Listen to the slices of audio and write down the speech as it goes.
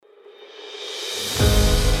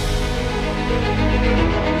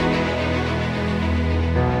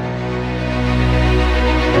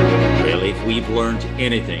we've learned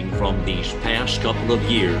anything from these past couple of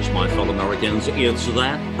years, my fellow Americans, it's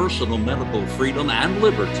that personal medical freedom and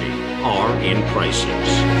liberty are in crisis.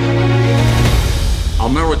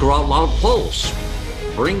 America Out Loud Pulse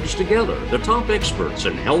brings together the top experts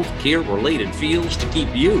in healthcare-related fields to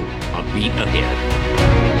keep you a beat ahead.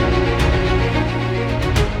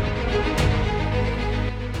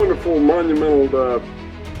 Wonderful, monumental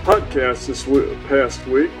podcast this past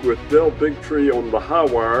week with Del Bigtree on the High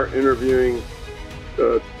Wire interviewing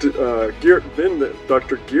Dr. Geert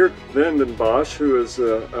Vanden Bossche, who is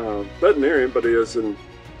a veterinarian, but he is a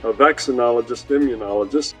vaccinologist,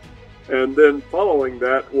 immunologist. And then following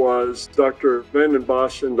that was Dr. Vanden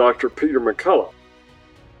Bossche and Dr. Peter McCullough.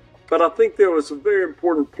 But I think there was a very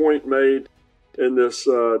important point made in this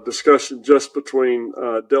discussion just between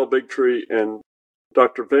Del Bigtree and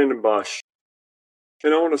Dr. Vanden Bossche.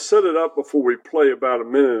 And I want to set it up before we play about a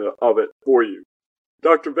minute of it for you.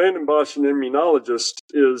 Dr. Vanden Bossche, an immunologist,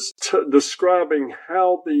 is describing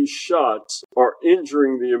how these shots are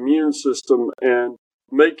injuring the immune system and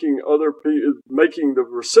making the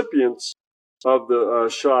recipients of the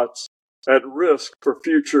shots at risk for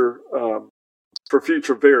future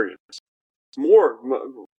variants,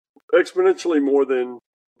 exponentially more than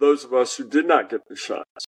those of us who did not get the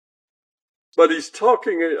shots. But he's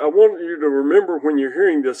talking, I want you to remember when you're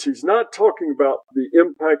hearing this, he's not talking about the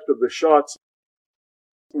impact of the shots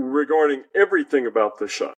regarding everything about the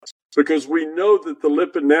shots, because we know that the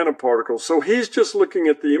lipid nanoparticles, so he's just looking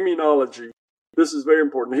at the immunology. This is very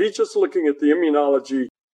important. He's just looking at the immunology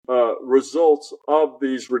results of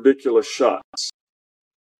these ridiculous shots.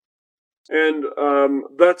 And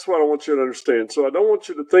that's what I want you to understand. So I don't want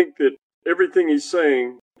you to think that everything he's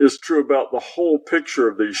saying is true about the whole picture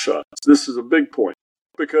of these shots. This is a big point,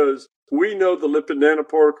 because we know the lipid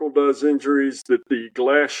nanoparticle does injuries, that the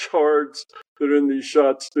glass shards that are in these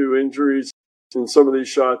shots do injuries in some of these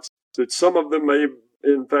shots, that some of them may,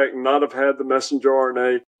 in fact, not have had the messenger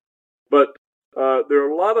RNA. But there are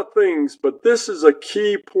a lot of things, but this is a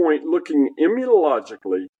key point looking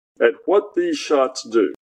immunologically at what these shots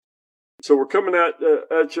do. So we're coming at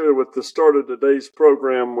you with the start of today's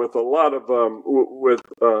program with a lot of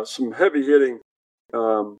some heavy hitting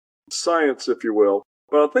science, if you will.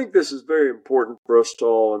 But I think this is very important for us to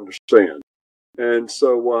all understand. And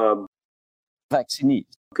so, vaccinees.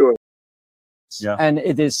 Go ahead. Yeah. And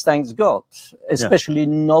it is, thanks God, especially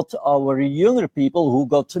not our younger people who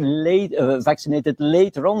got vaccinated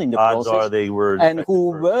later on in the process, and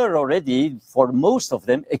who were already, for most of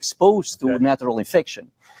them, exposed to natural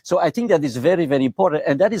infection. So I think that is very, very important.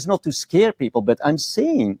 And that is not to scare people, but I'm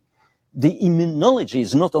saying the immunology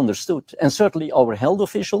is not understood. And certainly our health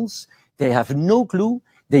officials, they have no clue.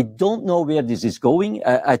 They don't know where this is going.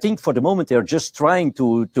 I think for the moment they're just trying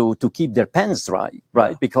to keep their pants dry,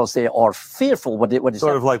 right? Because they are fearful what is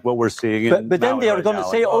sort of like what we're seeing. But then they are going to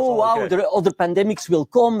say, "Oh wow, other pandemics will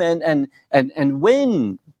come," and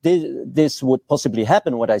when this would possibly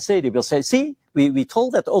happen, what I say, they will say, "See, we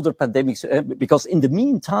told that other pandemics," because in the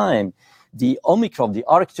meantime, the Omicron, the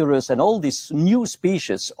Arcturus, and all these new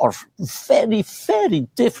species are very, very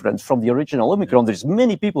different from the original Omicron. There's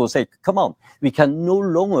many people who say, "Come on, we can no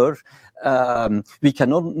longer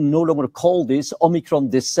call this Omicron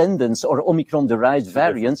descendants or Omicron-derived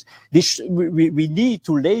variants. We need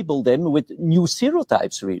to label them with new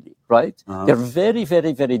serotypes, really, right?" They're very,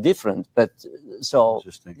 very, very different. But so,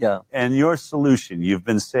 interesting. Yeah. And your solution, you've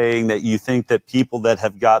been saying that you think that people that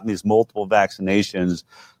have gotten these multiple vaccinations,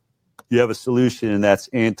 you have a solution, and that's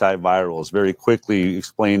antivirals. Very quickly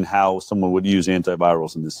explain how someone would use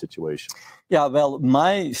antivirals in this situation. Yeah, well,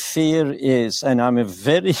 my fear is, and I'm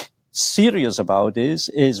very serious about this,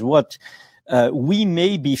 is what we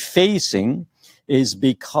may be facing is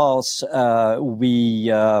because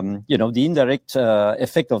the indirect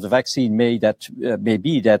effect of the vaccine may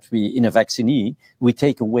be that we, in a vaccinee, we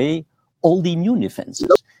take away all the immune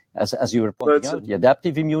defenses. As you were pointing out, the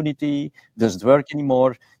adaptive immunity doesn't work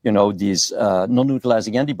anymore. These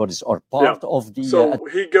non-neutralizing antibodies are part of the... So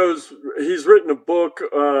he's written a book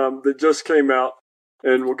that just came out,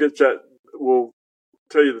 and we'll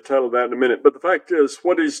tell you the title of that in a minute. But the fact is,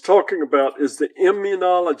 what he's talking about is the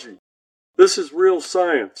immunology. This is real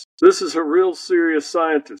science. This is a real serious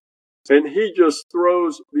scientist. And he just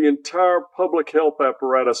throws the entire public health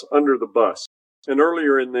apparatus under the bus. And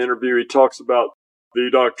earlier in the interview, he talks about the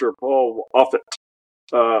Dr. Paul Offit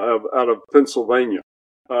out of Pennsylvania.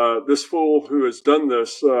 This fool who has done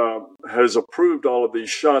this has approved all of these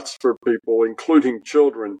shots for people, including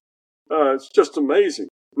children. It's just amazing.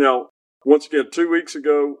 Now, once again, 2 weeks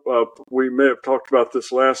ago, we may have talked about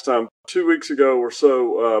this last time. 2 weeks ago or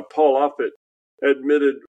so, Paul Offit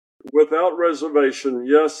admitted without reservation,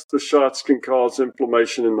 yes, the shots can cause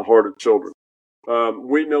inflammation in the heart of children.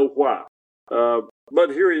 We know why. But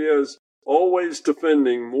here he is, always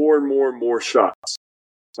defending more and more and more shots.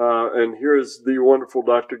 And here is the wonderful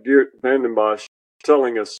Dr. Geert Vandenbosch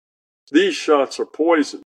telling us these shots are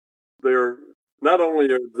poison. They're not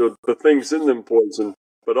only are the things in them poison,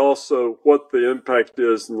 but also what the impact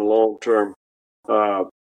is in the long term.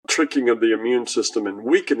 Tricking of the immune system and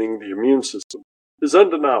weakening the immune system is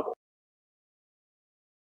undeniable.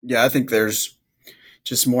 Yeah, I think there's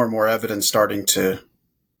just more and more evidence starting to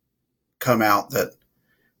come out that,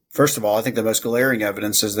 first of all, I think the most glaring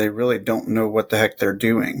evidence is they really don't know what the heck they're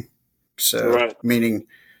doing. So, right. Meaning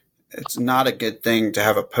it's not a good thing to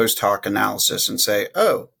have a post hoc analysis and say,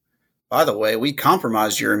 oh, by the way, we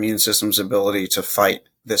compromised your immune system's ability to fight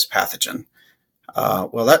this pathogen.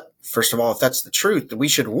 Well, that, first of all, if that's the truth, we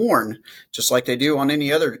should warn, just like they do on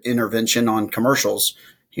any other intervention on commercials,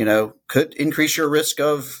 could increase your risk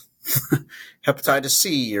of hepatitis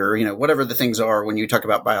C or, whatever the things are when you talk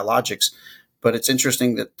about biologics. But it's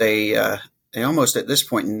interesting that they almost at this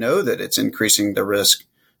point know that it's increasing the risk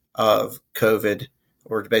of COVID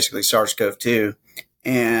or basically SARS-CoV-2.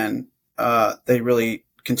 And they really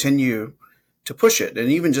continue to push it.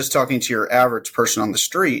 And even just talking to your average person on the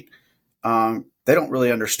street, they don't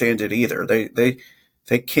really understand it either.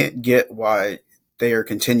 They can't get why they are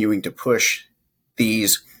continuing to push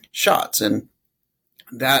these shots. And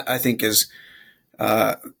that, I think, is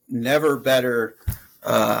never better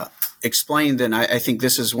explained than I think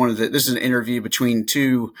this is this is an interview between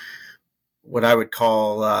two, what I would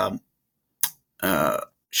call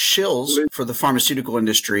shills for the pharmaceutical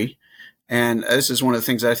industry. And this is one of the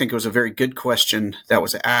things that I think was a very good question that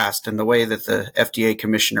was asked, and the way that the FDA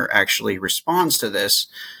commissioner actually responds to this,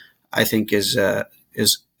 I think is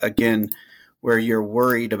again where you're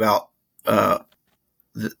worried about.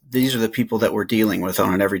 These are the people that we're dealing with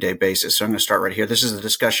on an everyday basis. So I'm going to start right here. This is a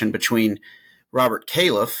discussion between Robert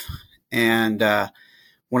Califf and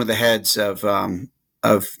one of the heads of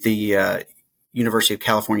the University of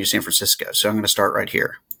California, San Francisco. So I'm going to start right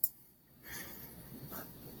here.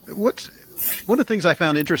 One of the things I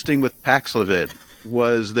found interesting with Paxlovid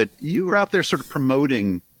was that you were out there sort of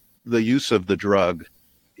promoting the use of the drug,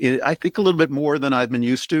 I think a little bit more than I've been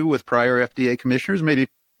used to with prior FDA commissioners, maybe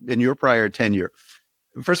in your prior tenure.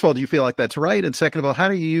 First of all, do you feel like that's right? And second of all, how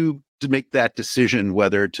do you make that decision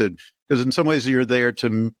whether to, because in some ways you're there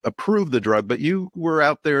to approve the drug, but you were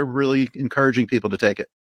out there really encouraging people to take it?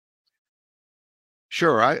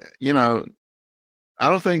 Sure. I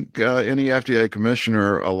don't think any FDA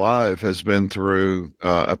commissioner alive has been through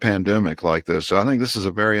a pandemic like this. So I think this is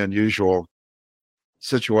a very unusual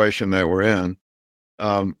situation that we're in.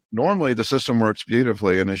 Normally, the system works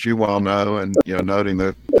beautifully, and as you well know, and noting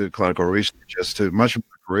the clinical research as to much of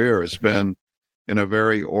my career has been in a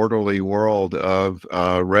very orderly world of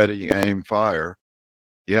ready, aim, fire.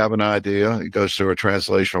 You have an idea, it goes through a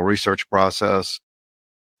translational research process.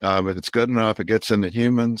 If it's good enough, it gets into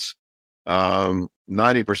humans.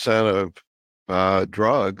 90% of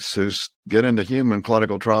drugs who get into human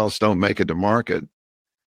clinical trials don't make it to market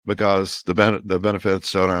because the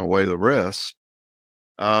benefits don't outweigh the risks.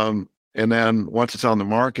 And then once it's on the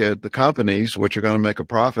market, the companies, which are going to make a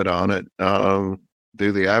profit on it,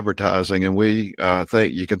 do the advertising. And we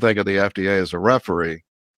think you can think of the FDA as a referee.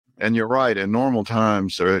 And you're right. In normal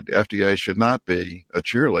times, the FDA should not be a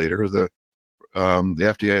cheerleader. The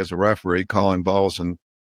FDA is a referee calling balls and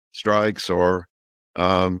strikes or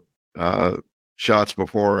shots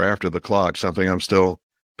before or after the clock, something I'm still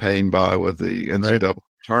pained by with the NCAA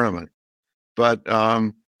tournament. But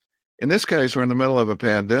in this case, we're in the middle of a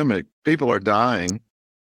pandemic. People are dying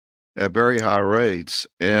at very high rates.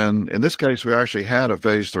 And in this case, we actually had a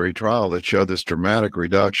phase 3 trial that showed this dramatic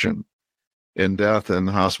reduction in death and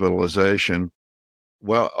hospitalization,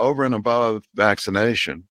 well, over and above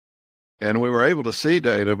vaccination. And we were able to see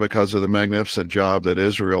data because of the magnificent job that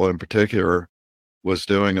Israel in particular was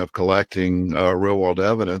doing of collecting real-world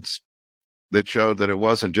evidence that showed that it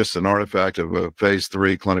wasn't just an artifact of a phase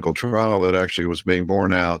 3 clinical trial that actually was being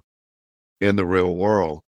borne out in the real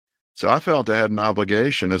world. So I felt I had an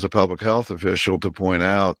obligation as a public health official to point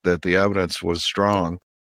out that the evidence was strong.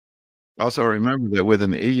 Also, remember that with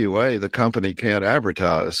an EUA, the company can't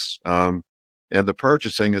advertise. And the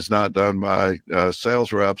purchasing is not done by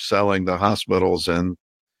sales reps selling the hospitals and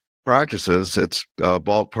practices. It's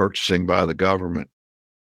bulk purchasing by the government.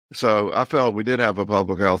 So I felt we did have a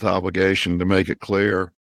public health obligation to make it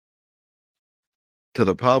clear to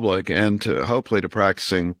the public and to hopefully to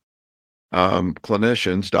practicing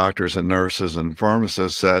clinicians, doctors and nurses and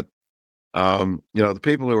pharmacists that, the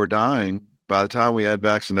people who are dying by the time we had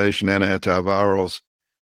vaccination and antivirals,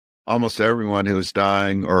 almost everyone who was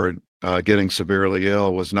dying or getting severely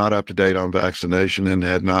ill was not up to date on vaccination and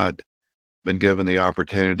had not been given the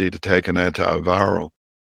opportunity to take an antiviral.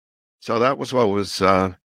 So that was what was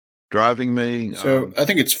driving me. So I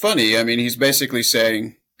think it's funny. I mean, he's basically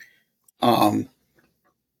saying, again,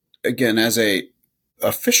 as a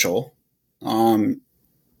official,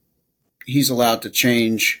 he's allowed to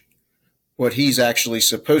change what he's actually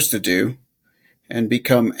supposed to do and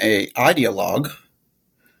become a ideologue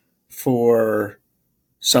for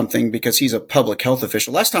something because he's a public health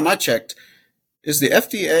official. Last time I checked, is the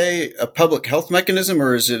FDA a public health mechanism,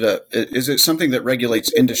 or is it something that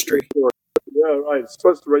regulates industry? Yeah, right. It's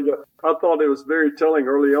supposed to regulate. I thought it was very telling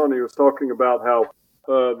early on. He was talking about how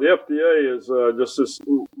the FDA is just this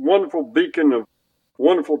wonderful beacon of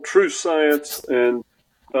wonderful true science, and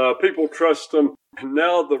people trust them. And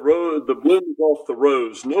now the bloom is off the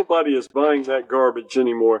rose. Nobody is buying that garbage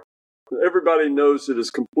anymore. Everybody knows it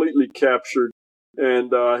is completely captured,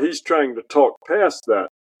 and he's trying to talk past that.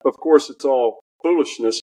 Of course, it's all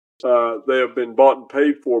foolishness. They have been bought and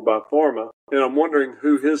paid for by pharma, and I'm wondering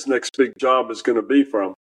who his next big job is going to be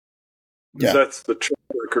from. Yeah, that's the track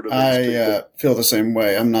record of these people. I feel the same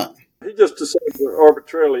way. I'm not. He just decided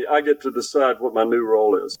arbitrarily. I get to decide what my new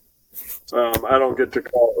role is. I don't get to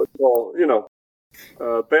call it. Well,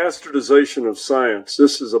 bastardization of science.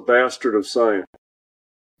 This is a bastard of science.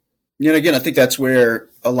 And again, I think that's where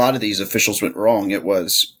a lot of these officials went wrong. It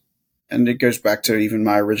was, and it goes back to even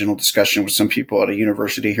my original discussion with some people at a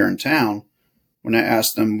university here in town when I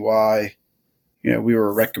asked them why, we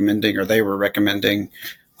were recommending, or they were recommending,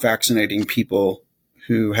 vaccinating people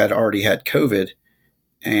who had already had COVID.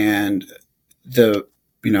 And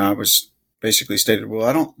I was basically stated,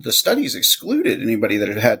 well, the studies excluded anybody that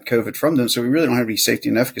had COVID from them. So we really don't have any safety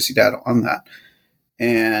and efficacy data on that.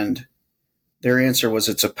 And their answer was,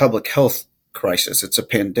 it's a public health crisis. It's a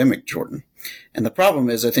pandemic, Jordan. And the problem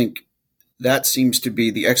is, I think that seems to be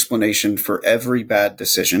the explanation for every bad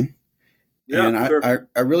decision. Yeah, and sure.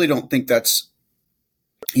 I really don't think that's,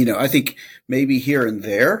 I think maybe here and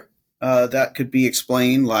there that could be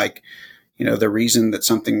explained, like, the reason that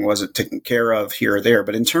something wasn't taken care of here or there.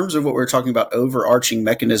 But in terms of what we're talking about, overarching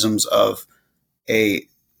mechanisms of a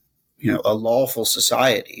lawful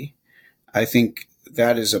society, I think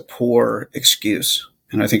that is a poor excuse.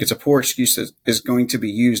 And I think it's a poor excuse that is going to be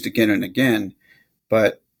used again and again.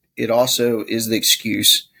 But it also is the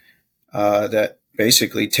excuse that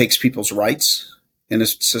basically takes people's rights in a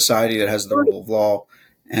society that has the rule of law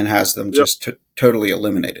and has them just totally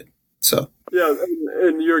eliminated. So yeah,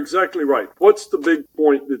 and you're exactly right. What's the big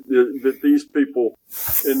point that these people,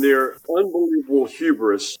 in their unbelievable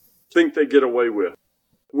hubris, think they get away with?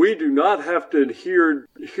 We do not have to adhere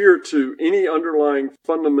to any underlying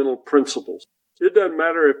fundamental principles. It doesn't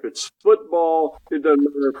matter if it's football. It doesn't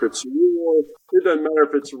matter if it's war. It doesn't matter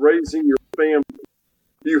if it's raising your family.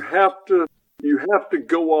 You have to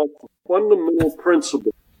go off fundamental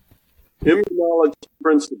principles, immunology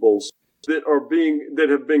principles that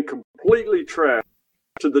have been completely trashed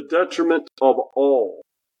to the detriment of all.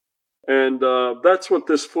 And that's what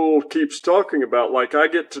this fool keeps talking about. Like, I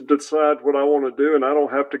get to decide what I want to do, and I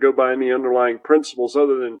don't have to go by any underlying principles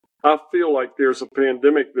other than I feel like there's a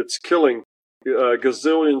pandemic that's killing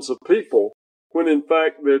gazillions of people, when in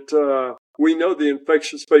fact that we know the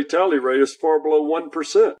infectious fatality rate is far below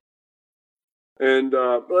 1%. And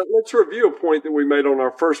let's review a point that we made on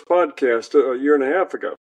our first podcast a year and a half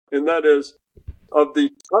ago, and that is, of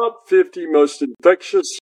the top 50 most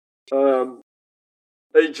infectious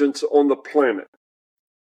agents on the planet,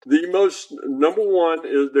 number one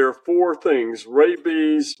is, there are four things: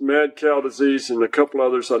 rabies, mad cow disease, and a couple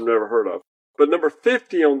others I've never heard of. But number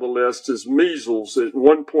 50 on the list is measles at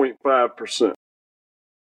 1.5%.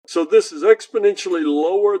 So this is exponentially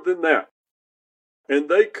lower than that. And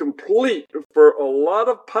they complete, for a lot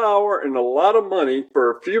of power and a lot of money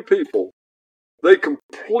for a few people, they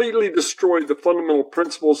completely destroyed the fundamental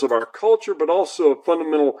principles of our culture, but also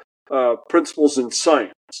fundamental principles in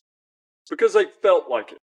science, because they felt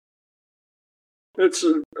like it. It's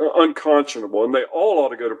unconscionable, and they all ought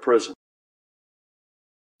to go to prison.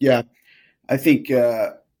 Yeah. I think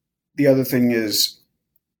the other thing is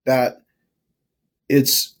that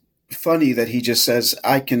it's funny that he just says,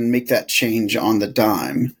 I can make that change on the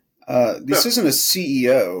dime. This isn't a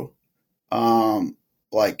CEO. And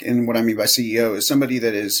what I mean by CEO is somebody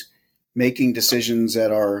that is making decisions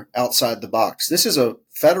that are outside the box. This is a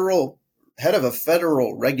head of a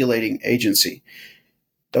federal regulating agency.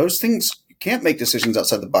 Those things, you can't make decisions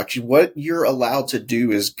outside the box. What you're allowed to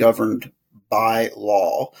do is governed by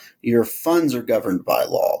law. Your funds are governed by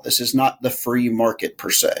law. This is not the free market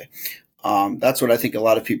per se. That's what I think a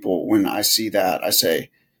lot of people, when I see that, I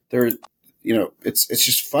say, it's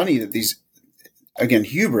just funny that these, again,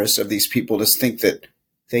 hubris of these people just think that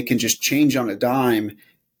they can just change on a dime.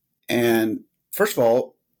 And first of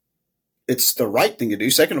all, it's the right thing to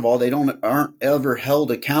do. Second of all, they aren't ever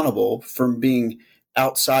held accountable from being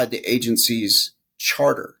outside the agency's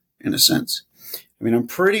charter, in a sense. I mean, I'm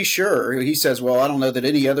pretty sure he says, well, I don't know that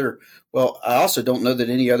any other, well, I also don't know that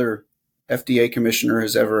any other FDA commissioner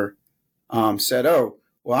has ever said, oh,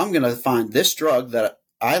 well, I'm going to find this drug that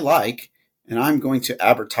I like, and I'm going to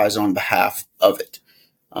advertise on behalf of it.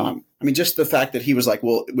 I mean, just the fact that he was like,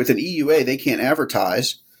 well, with an EUA, they can't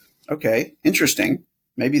advertise. Okay, interesting.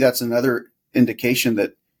 Maybe that's another indication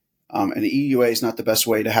that an EUA is not the best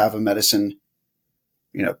way to have a medicine,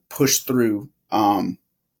 pushed through. And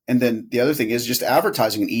then the other thing is just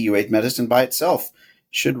advertising an EUA medicine by itself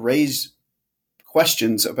should raise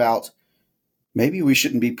questions about maybe we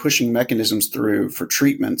shouldn't be pushing mechanisms through for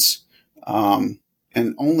treatments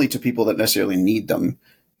and only to people that necessarily need them.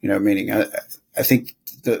 Meaning I think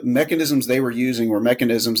the mechanisms they were using were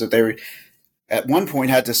mechanisms that they were at one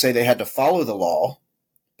point had to say they had to follow the law.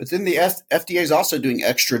 But then the FDA is also doing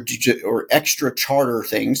extra charter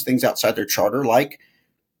things outside their charter, like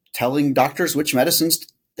telling doctors which medicines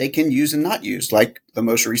they can use and not use, like the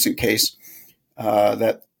most recent case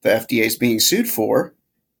that the FDA is being sued for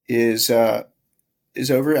is over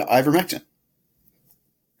ivermectin.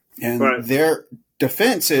 And their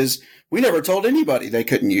defense is, we never told anybody they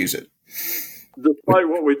couldn't use it. Despite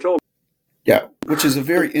what we told. Yeah, which is a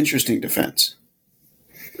very interesting defense.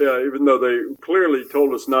 Yeah, even though they clearly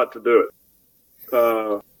told us not to do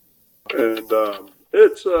it.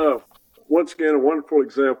 It's, once again, a wonderful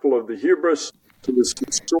example of the hubris that has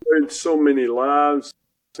destroyed so many lives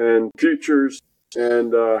and futures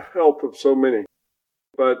and health of so many.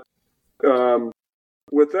 But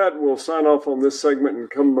with that, we'll sign off on this segment and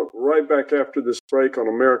come right back after this break on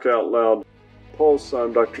America Out Loud Pulse.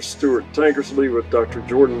 I'm Dr. Stuart Tankersley with Dr.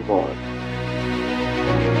 Jordan Vaughn.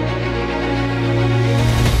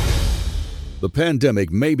 The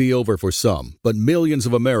pandemic may be over for some, but millions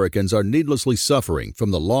of Americans are needlessly suffering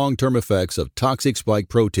from the long-term effects of toxic spike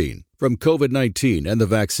protein from COVID-19 and the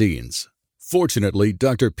vaccines. Fortunately,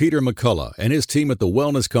 Dr. Peter McCullough and his team at the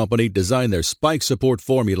Wellness Company designed their spike support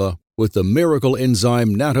formula with the miracle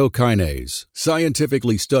enzyme nattokinase,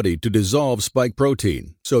 scientifically studied to dissolve spike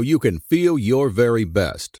protein so you can feel your very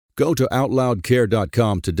best. Go to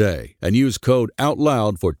OutLoudCare.com today and use code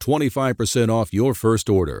OUTLOUD for 25% off your first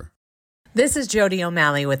order. This is Jody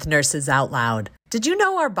O'Malley with Nurses Out Loud. Did you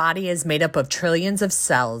know our body is made up of trillions of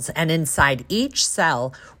cells, and inside each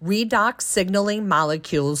cell, redox signaling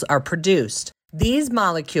molecules are produced? These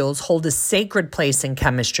molecules hold a sacred place in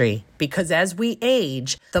chemistry because as we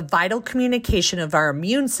age, the vital communication of our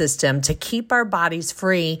immune system to keep our bodies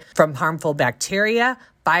free from harmful bacteria,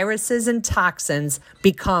 viruses, and toxins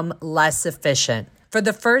become less efficient. For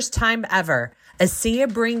the first time ever, ASEA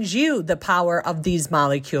brings you the power of these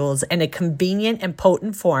molecules in a convenient and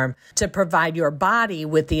potent form to provide your body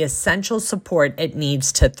with the essential support it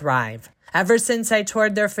needs to thrive. Ever since I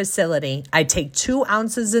toured their facility, I take 2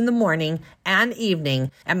 ounces in the morning and evening,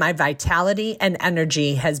 and my vitality and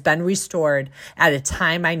energy has been restored at a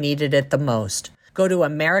time I needed it the most. Go to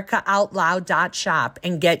AmericaOutloud.shop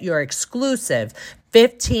and get your exclusive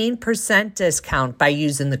 15% discount by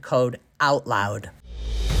using the code OUTLOUD.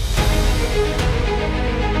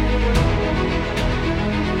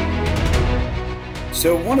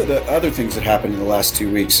 So one of the other things that happened in the last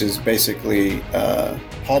 2 weeks is basically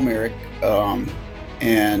Paul Merrick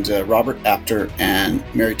and Robert Apter and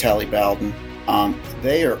Mary Talley Bowden.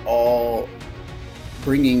 They are all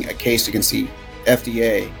bringing a case against the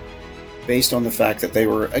FDA based on the fact that they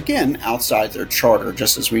were, again, outside their charter,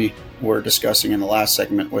 just as we were discussing in the last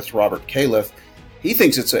segment with Robert Califf. He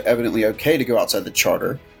thinks it's evidently okay to go outside the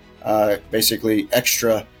charter, basically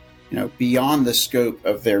extra, beyond the scope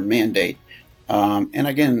of their mandate. And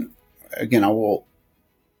again, I will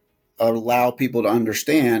allow people to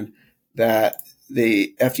understand that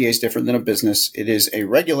the FDA is different than a business. It is a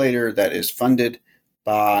regulator that is funded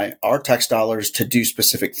by our tax dollars to do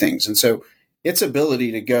specific things. And so its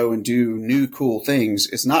ability to go and do new, cool things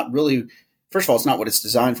is not really, first of all, it's not what it's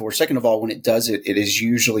designed for. Second of all, when it does it, it is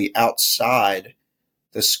usually outside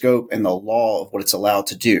the scope and the law of what it's allowed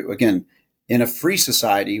to do. Again, in a free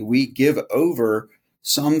society, we give over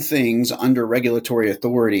some things under regulatory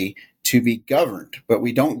authority to be governed, but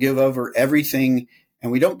we don't give over everything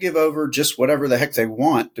And we don't give over just whatever the heck they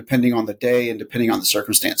want, depending on the day and depending on the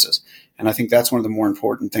circumstances. And I think that's one of the more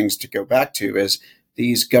important things to go back to is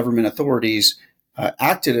these government authorities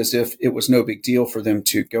acted as if it was no big deal for them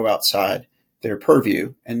to go outside their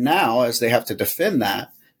purview. And now, as they have to defend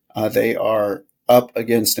that, they are up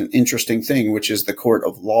against an interesting thing, which is the court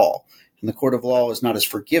of law. And the court of law is not as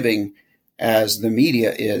forgiving as the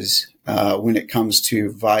media is when it comes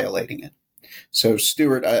to violating it. So,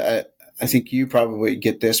 Stuart, I think you probably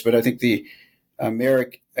get this, but I think the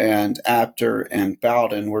Merrick and Apter and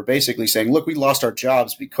Bowden were basically saying, look, we lost our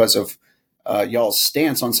jobs because of y'all's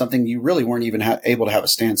stance on something you really weren't even able to have a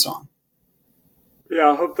stance on.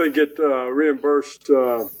 Yeah, I hope they get reimbursed.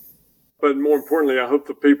 But more importantly, I hope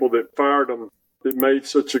the people that fired them, that made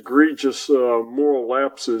such egregious moral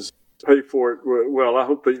lapses, pay for it. Well, I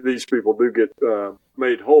hope these people do get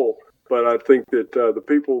made whole. But I think that the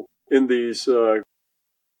people in these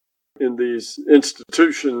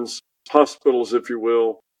institutions, hospitals, if you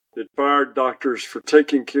will, that fired doctors for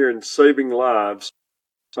taking care and saving lives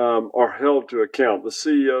are held to account. The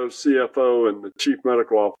CEO, CFO, and the chief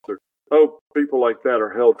medical officer. Oh, people like that are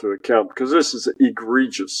held to account because this is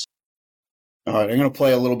egregious. All right, I'm going to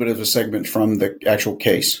play a little bit of a segment from the actual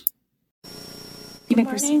case. Good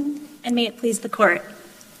morning, and may it please the court.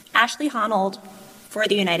 Ashley Honnold for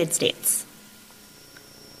the United States.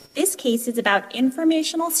 This case is about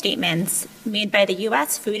informational statements made by the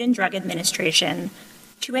U.S. Food and Drug Administration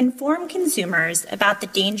to inform consumers about the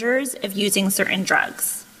dangers of using certain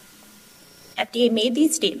drugs. FDA made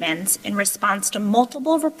these statements in response to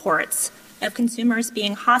multiple reports of consumers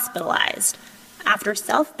being hospitalized after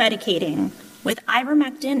self-medicating with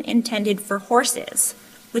ivermectin intended for horses,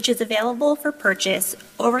 which is available for purchase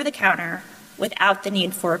over the counter without the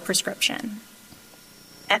need for a prescription.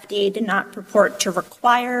 FDA did not purport to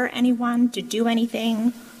require anyone to do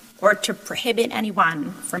anything or to prohibit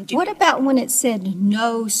anyone from doing it. What about when it said,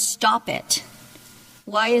 no, stop it?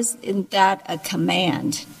 Why isn't that a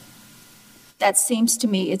command? That seems to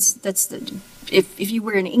me, if you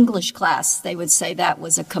were in English class, they would say that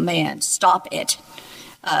was a command, stop it.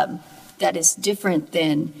 That is different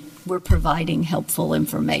than we're providing helpful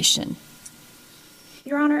information.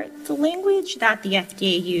 Your Honor, the language that the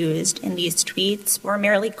FDA used in these tweets were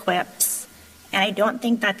merely quips, and I don't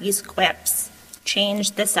think that these quips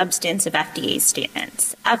changed the substance of FDA's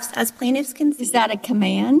statements. As plaintiffs can see— Is that a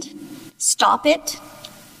command? Stop it?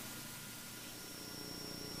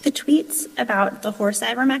 The tweets about the horse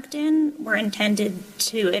ivermectin were intended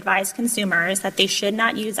to advise consumers that they should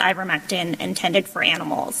not use ivermectin intended for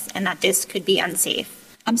animals and that this could be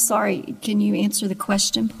unsafe. I'm sorry, can you answer the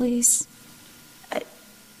question, please?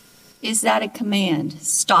 Is that a command?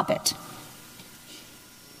 Stop it.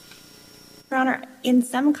 Your Honor, in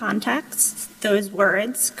some contexts, those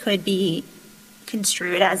words could be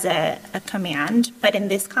construed as a command, but in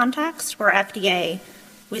this context, where FDA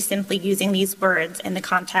was simply using these words in the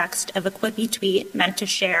context of a quippy tweet meant to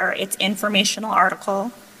share its informational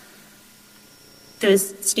article,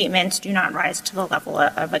 those statements do not rise to the level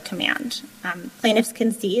of a command. Plaintiffs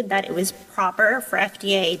concede that it was proper for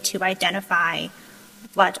FDA to identify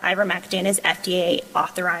what ivermectin is FDA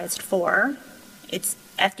authorized for. It's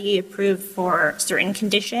FDA approved for certain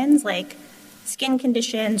conditions like skin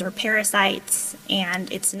conditions or parasites,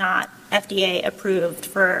 and it's not FDA approved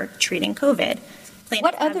for treating COVID.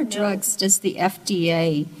 What other drugs does the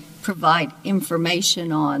FDA provide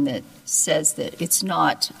information on that says that it's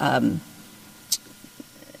not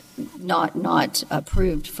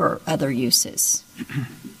approved for other uses?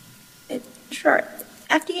 Sure.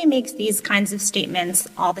 FDA makes these kinds of statements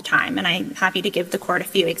all the time, and I'm happy to give the court a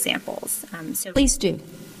few examples. Please do.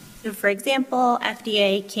 So, for example,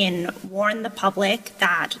 FDA can warn the public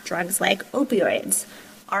that drugs like opioids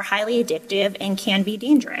are highly addictive and can be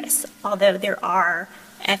dangerous. Although there are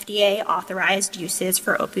FDA-authorized uses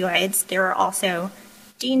for opioids, there are also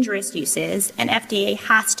dangerous uses, and FDA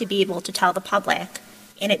has to be able to tell the public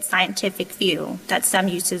in its scientific view that some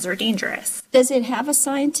uses are dangerous. Does it have a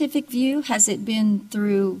scientific view? Has it been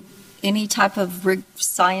through any type of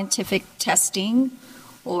scientific testing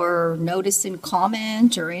or notice and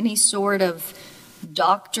comment or any sort of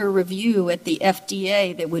doctor review at the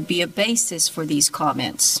FDA that would be a basis for these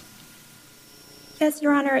comments? Yes,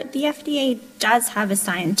 Your Honor, the FDA does have a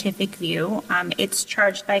scientific view. It's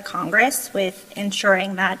charged by Congress with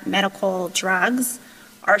ensuring that medical drugs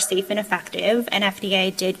are safe and effective, and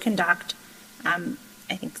FDA did conduct,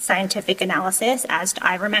 scientific analysis as to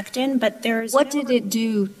ivermectin, but there's What did it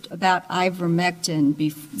do about ivermectin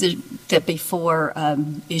before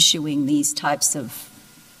issuing these types of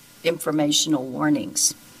informational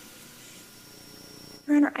warnings?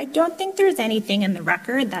 Your Honor, I don't think there's anything in the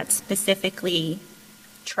record that specifically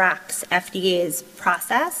tracks FDA's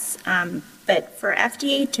process, but for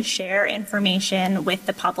FDA to share information with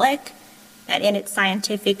the public that in its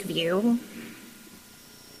scientific view,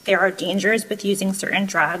 there are dangers with using certain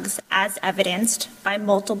drugs, as evidenced by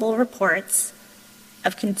multiple reports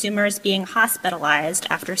of consumers being hospitalized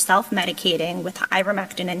after self-medicating with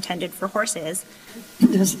ivermectin intended for horses.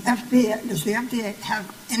 Does the FDA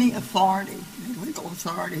have any authority, legal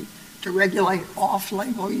authority, to regulate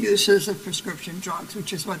off-label uses of prescription drugs,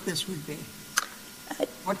 which is what this would be?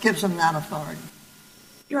 What gives them that authority?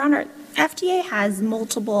 Your Honor, FDA has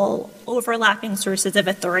multiple overlapping sources of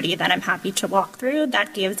authority that I'm happy to walk through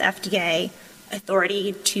that gives FDA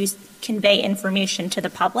authority to convey information to the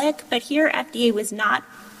public, but here FDA was not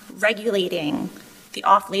regulating the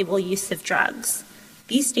off-label use of drugs.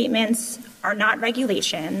 These statements are not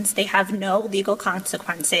regulations. They have no legal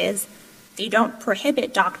consequences. They don't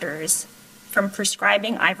prohibit doctors from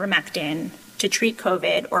prescribing ivermectin to treat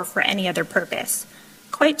COVID or for any other purpose.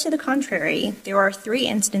 Quite to the contrary, there are 3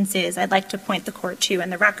 instances I'd like to point the court to in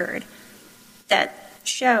the record that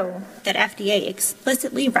show that FDA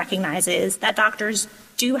explicitly recognizes that doctors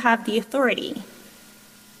do have the authority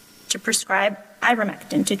to prescribe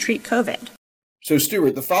ivermectin to treat COVID. So,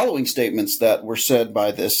 Stuart, the following statements that were said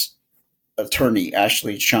by this attorney,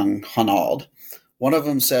 Ashley Chung Honnold, one of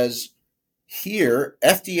them says, here,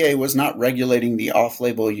 FDA was not regulating the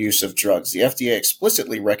off-label use of drugs. The FDA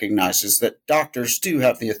explicitly recognizes that doctors do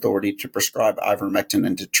have the authority to prescribe ivermectin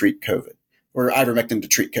and to treat COVID, or ivermectin to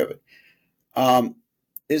treat COVID.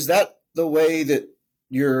 Is that the way that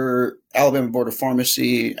your Alabama Board of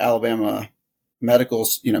Pharmacy, Alabama Medical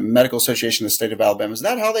Association of the State of Alabama, is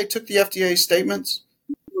that how they took the FDA statements?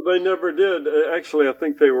 Well, they never did. Actually, I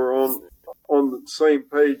think they were on the same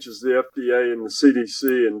page as the FDA and the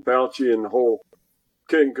CDC and Fauci and the whole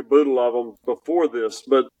kit and caboodle of them before this.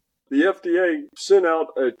 But the FDA sent out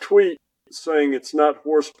a tweet saying it's not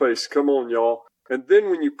horse paste. Come on, y'all. And then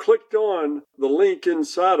when you clicked on the link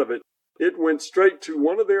inside of it, it went straight to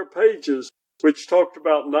one of their pages, which talked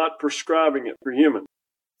about not prescribing it for humans.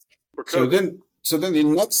 So then the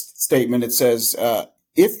next statement, it says,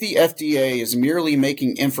 if the FDA is merely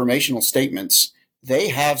making informational statements, they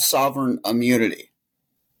have sovereign immunity.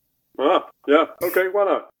 Yeah. Okay, why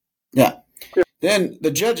not? Yeah. Then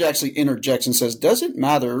the judge actually interjects and says, does it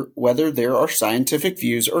matter whether there are scientific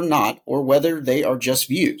views or not, or whether they are just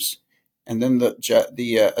views? And then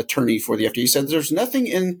the attorney for the FDA said, there's nothing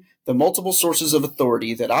in the multiple sources of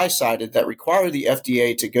authority that I cited that require the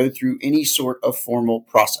FDA to go through any sort of formal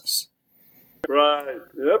process. Right.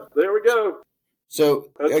 Yep. There we go. So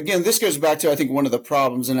again, this goes back to, I think, one of the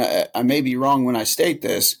problems, and I may be wrong when I state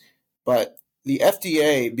this, but the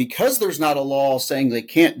FDA, because there's not a law saying they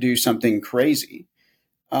can't do something crazy,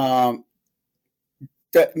 that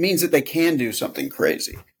means that they can do something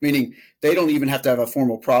crazy, meaning they don't even have to have a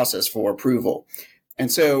formal process for approval.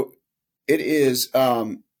 And so it is,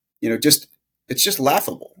 it's just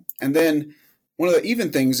laughable. And then one of the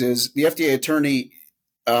even things is the FDA attorney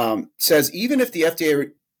says, even if the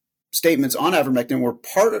FDA statements on ivermectin were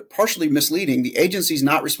partially misleading, the agency is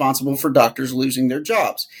not responsible for doctors losing their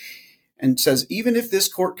jobs. And says, even if this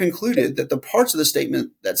court concluded that the parts of the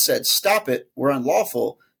statement that said stop it were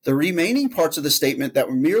unlawful, the remaining parts of the statement that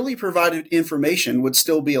were merely provided information would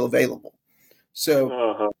still be available.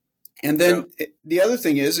 So, and then the other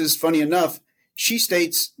thing is funny enough, she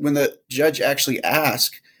states when the judge actually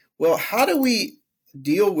asked, well, how do we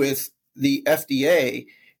deal with the FDA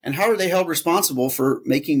and how are they held responsible for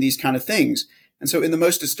making these kind of things? And so in the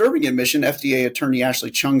most disturbing admission, FDA attorney Ashley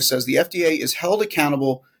Chung says the FDA is held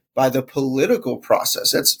accountable by the political process.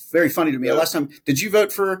 That's very funny to me. Last time, did you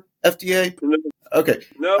vote for FDA? No. Okay.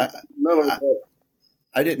 No.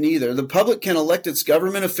 I didn't either. The public can elect its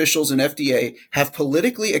government officials, and FDA have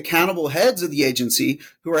politically accountable heads of the agency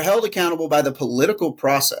who are held accountable by the political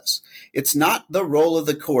process. It's not the role of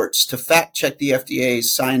the courts to fact check the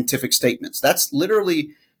FDA's scientific statements. That's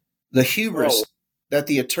literally the hubris that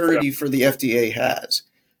the attorney for the FDA has.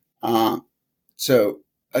 So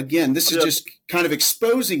again, this is just kind of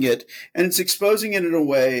exposing it, and it's exposing it in a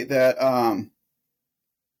way that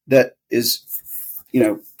that is,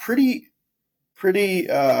 pretty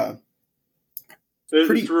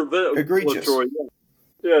egregious.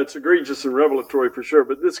 Yeah, it's egregious and revelatory for sure.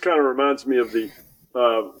 But this kind of reminds me of the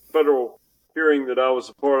federal hearing that I was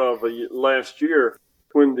a part of last year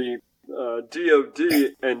when the DOD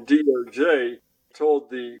and DOJ told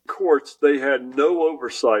the courts they had no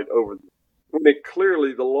oversight over them. When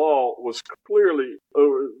the law was clearly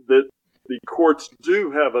that the courts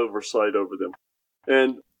do have oversight over them.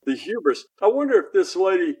 And the hubris. I wonder if this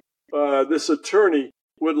lady, this attorney,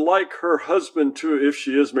 would like her husband to, if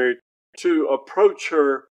she is married, to approach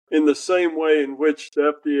her in the same way in which the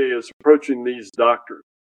FDA is approaching these doctors.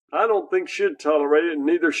 I don't think she'd tolerate it, and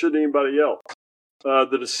neither should anybody else.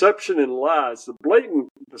 The deception and lies, the blatant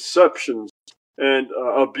deceptions and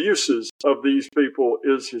abuses of these people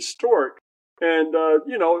is historic. And,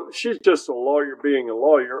 she's just a lawyer being a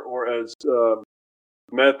lawyer, or as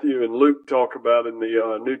Matthew and Luke talk about in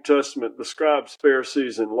the New Testament, the scribes,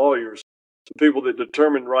 Pharisees, and lawyers, the people that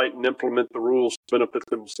determine right and implement the rules to benefit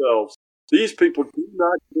themselves. These people do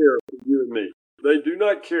not care for you and me. They do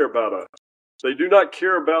not care about us. They do not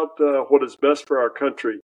care about what is best for our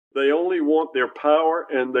country. They only want their power,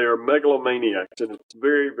 and they are megalomaniacs. And it's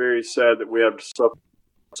very, very sad that we have to suffer.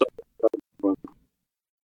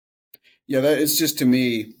 Yeah, that is just, to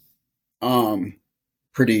me,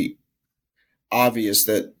 pretty obvious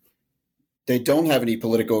that they don't have any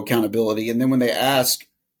political accountability. And then when they ask,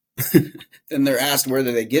 then they're asked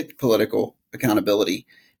whether they get political accountability.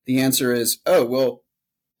 The answer is, or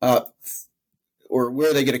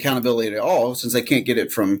where they get accountability at all, since they can't get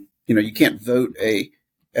it from, you can't vote a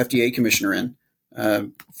FDA commissioner in.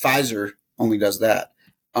 Pfizer only does that.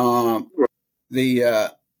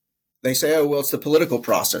 They say, it's the political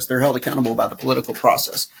process. They're held accountable by the political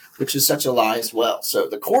process, which is such a lie as well. So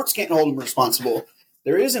the courts can't hold them responsible.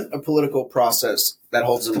 There isn't a political process that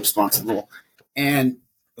holds them responsible. And,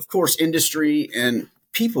 of course, industry and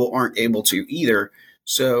people aren't able to either.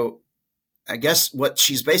 So I guess what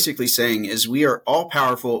she's basically saying is we are all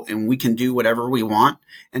powerful and we can do whatever we want.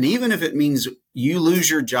 And even if it means you lose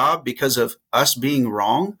your job because of us being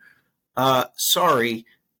wrong, sorry,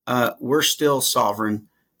 we're still sovereign.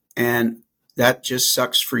 And that just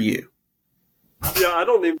sucks for you. Yeah, I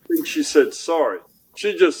don't even think she said sorry.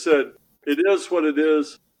 She just said, it is what it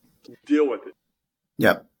is. Deal with it.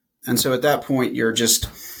 Yep. And so at that point, you're just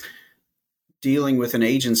dealing with an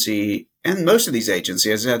agency. And most of these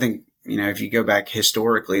agencies, I think, if you go back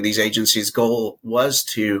historically, these agencies' goal was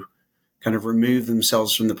to kind of remove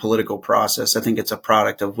themselves from the political process. I think it's a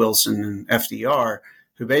product of Wilson and FDR,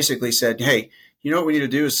 who basically said, hey, what we need to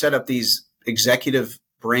do is set up these executive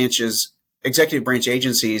branch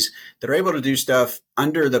agencies that are able to do stuff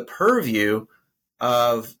under the purview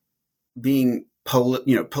of being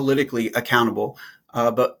politically accountable.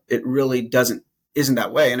 But it really isn't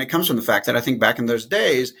that way. And it comes from the fact that I think back in those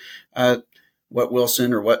days, what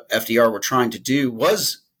Wilson or what FDR were trying to do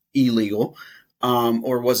was illegal,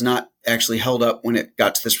 or was not actually held up when it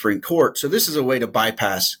got to the Supreme Court. So this is a way to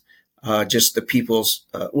bypass just the people's,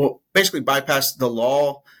 basically bypass the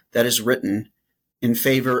law that is written in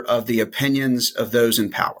favor of the opinions of those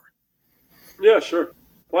in power. Yeah, sure.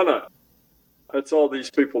 Why not? That's all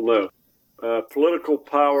these people know. Political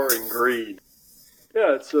power and greed.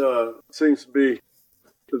 Yeah, it seems to be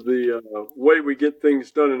the way we get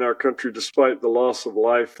things done in our country, despite the loss of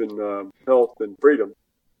life and health and freedom.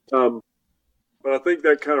 But I think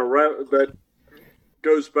that kind of that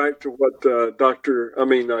goes back to what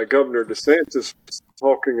Governor DeSantis was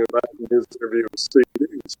talking about in his interview with Steve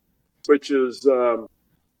News, which is there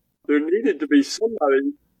needed to be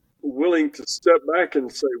somebody willing to step back and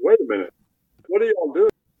say, wait a minute, what are y'all doing?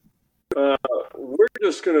 We're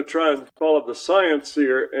just going to try and follow the science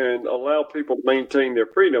here and allow people to maintain their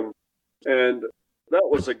freedom. And that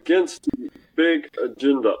was against the big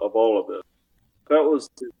agenda of all of this. That was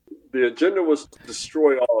the agenda was to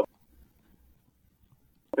destroy all of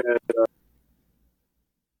it. And,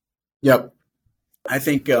 Yep. I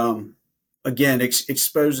think, again,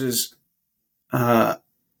 exposes their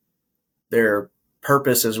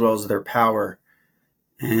purpose as well as their power.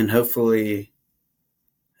 And hopefully,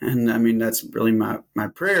 that's really my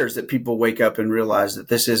prayer, is that people wake up and realize that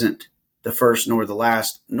this isn't the first nor the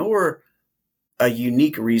last, nor a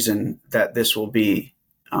unique reason that this will be,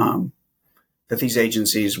 that these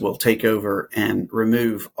agencies will take over and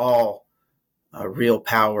remove all real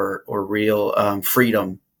power or real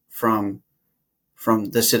freedom from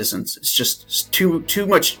the citizens. It's just too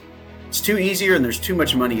much. It's too easier, and there's too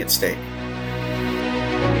much money at stake.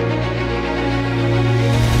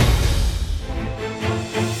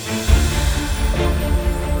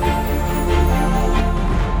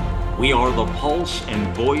 We are the pulse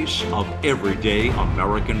and voice of everyday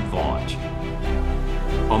American thought.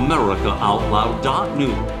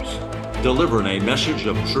 AmericaOutloud.news, delivering a message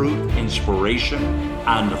of truth, inspiration,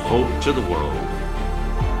 and hope to the world.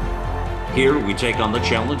 Here we take on the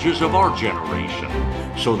challenges of our generation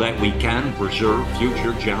so that we can preserve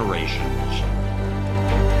future generations.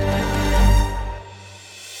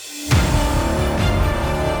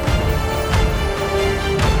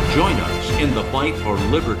 Join us in the fight for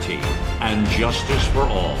liberty and justice for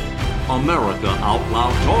all. America Out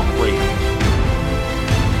Loud Talk Radio.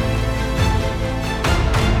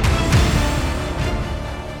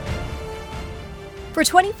 For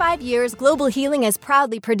 25 years, Global Healing has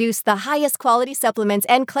proudly produced the highest quality supplements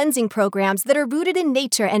and cleansing programs that are rooted in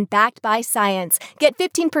nature and backed by science. Get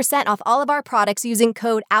 15% off all of our products using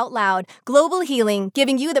code OUTLOUD. Global Healing,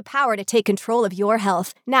 giving you the power to take control of your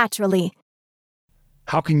health naturally.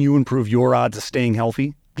 How can you improve your odds of staying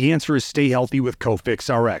healthy? The answer is stay healthy with Cofix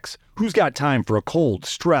RX. Who's got time for a cold,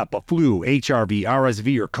 strep, a flu, HRV,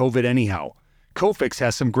 RSV, or COVID anyhow? Cofix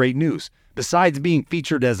has some great news. Besides being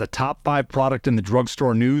featured as a top 5 product in the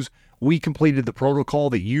drugstore news, we completed the protocol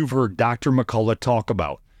that you've heard Dr. McCullough talk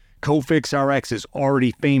about. Cofix RX is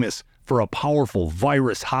already famous for a powerful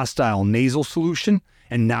virus-hostile nasal solution,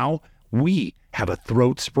 and now we have a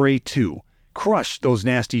throat spray too. Crush those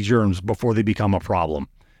nasty germs before they become a problem.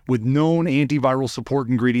 With known antiviral support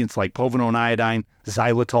ingredients like povidone iodine,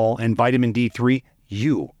 xylitol, and vitamin D3,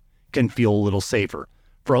 you can feel a little safer.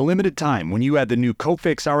 For a limited time, when you add the new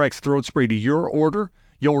Cofix RX throat spray to your order,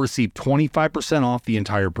 you'll receive 25% off the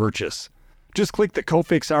entire purchase. Just click the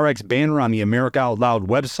Cofix RX banner on the America Out Loud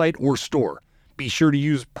website or store. Be sure to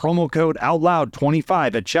use promo code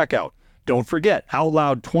OUTLOUD25 at checkout. Don't forget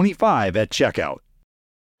OUTLOUD25 at checkout.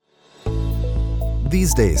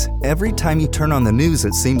 These days, every time you turn on the news,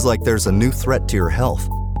 it seems like there's a new threat to your health.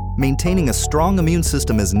 Maintaining a strong immune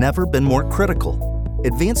system has never been more critical.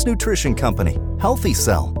 Advanced nutrition company Healthy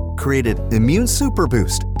Cell created Immune Super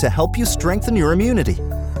Boost to help you strengthen your immunity.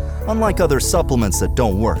 Unlike other supplements that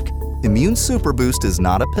don't work, Immune Super Boost is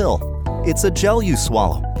not a pill. It's a gel you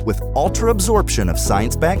swallow with ultra absorption of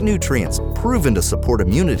science-backed nutrients proven to support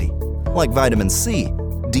immunity, like vitamin C,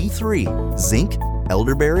 D3, zinc,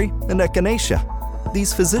 elderberry, and echinacea.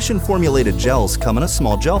 These physician-formulated gels come in a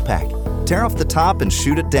small gel pack. Tear off the top and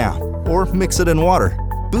shoot it down, or mix it in water.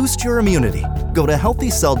 Boost your immunity. Go to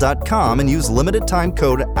healthycell.com and use limited time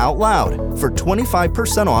code OUTLOUD for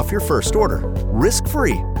 25% off your first order.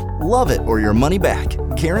 Risk-free. Love it or your money back.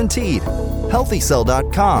 Guaranteed.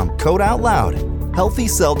 Healthycell.com code OUTLOUD.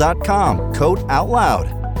 Healthycell.com code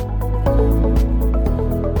OUTLOUD.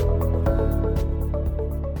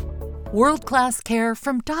 World-class care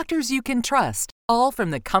from doctors you can trust, all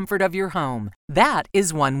from the comfort of your home. That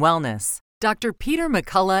is One Wellness. Dr. Peter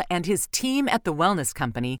McCullough and his team at The Wellness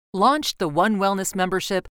Company launched the One Wellness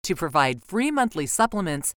membership to provide free monthly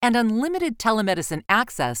supplements and unlimited telemedicine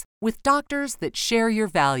access with doctors that share your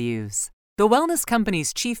values. The Wellness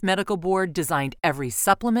Company's Chief Medical Board designed every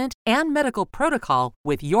supplement and medical protocol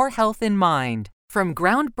with your health in mind. From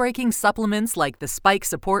groundbreaking supplements like the Spike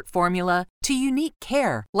Support Formula to unique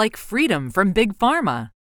care like Freedom from Big Pharma.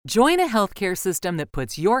 Join a healthcare system that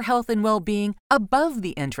puts your health and well-being above the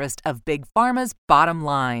interest of Big Pharma's bottom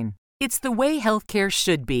line. It's the way healthcare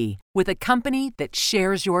should be, with a company that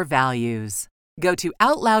shares your values. Go to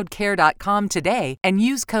OutLoudCare.com today and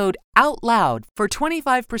use code OUTLOUD for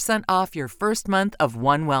 25% off your first month of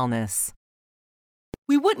One Wellness.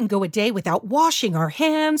 We wouldn't go a day without washing our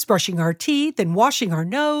hands, brushing our teeth, and washing our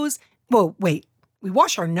nose. Whoa, wait, we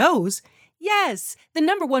wash our nose? Yes, the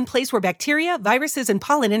number one place where bacteria, viruses, and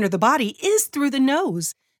pollen enter the body is through the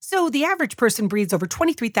nose. So the average person breathes over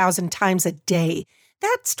 23,000 times a day.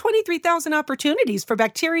 That's 23,000 opportunities for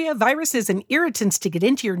bacteria, viruses, and irritants to get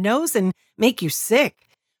into your nose and make you sick.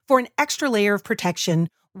 For an extra layer of protection,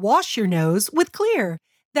 wash your nose with Xlear.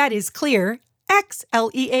 That is Xlear,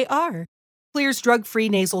 Xlear. Xlear's drug-free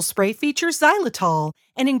nasal spray features xylitol,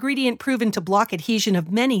 an ingredient proven to block adhesion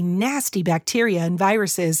of many nasty bacteria and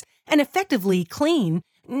viruses, and effectively clean,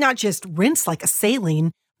 not just rinse like a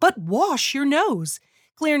saline, but wash your nose.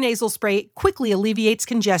 Xlear nasal spray quickly alleviates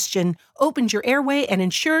congestion, opens your airway, and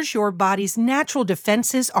ensures your body's natural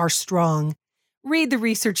defenses are strong. Read the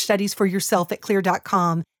research studies for yourself at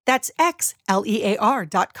Xlear.com. That's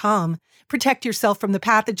Xlear.com. Protect yourself from the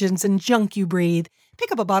pathogens and junk you breathe. Pick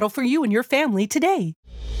up a bottle for you and your family today.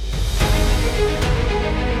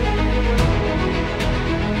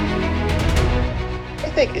 I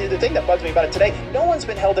think the thing that bugs me about it today, no one's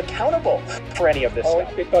been held accountable for any of this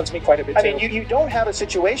stuff. It bugs me quite a bit, I mean, you don't have a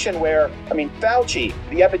situation where, Fauci,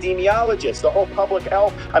 the epidemiologist, the whole public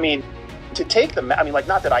health, to take them,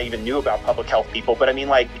 not that I even knew about public health people, but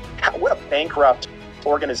what a bankrupt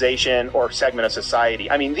organization or segment of society.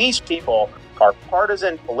 These people are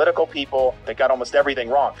partisan, political people that got almost everything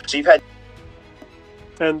wrong. So you've had...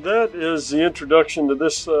 And that is the introduction to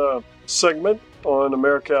this segment on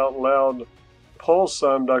America Out Loud Pulse.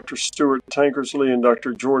 I'm Dr. Stuart Tankersley and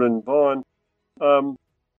Dr. Jordan Vaughn.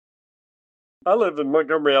 I live in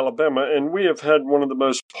Montgomery, Alabama, and we have had one of the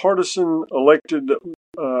most partisan elected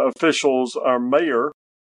officials. Our mayor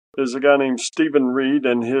is a guy named Stephen Reed,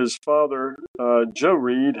 and his father, Joe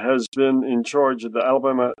Reed, has been in charge of the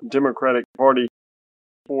Alabama Democratic Party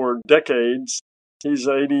for decades. He's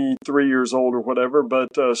 83 years old or whatever, but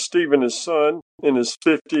Stephen, his son, in his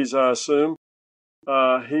 50s, I assume.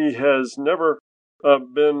 He has never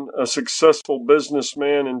been a successful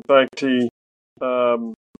businessman. In fact, he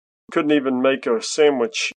couldn't even make a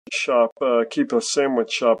sandwich shop, keep a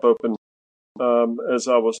sandwich shop open, as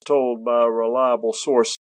I was told by a reliable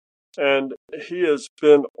source. And he has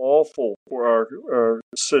been awful for our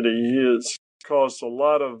city. He has caused a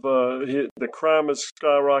lot of, the crime has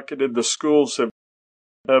skyrocketed. The schools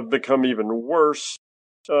have become even worse.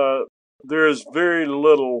 There is very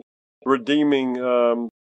little redeeming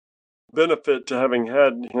benefit to having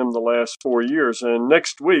had him the last 4 years. And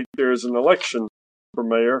next week, there is an election for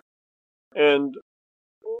mayor. And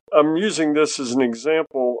I'm using this as an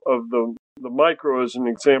example of the micro as an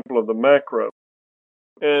example of the macro.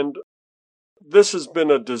 And this has been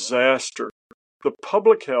a disaster. The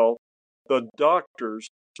public health, the doctors,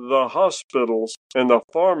 the hospitals, and the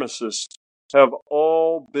pharmacists have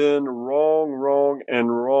all been wrong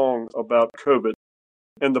about COVID.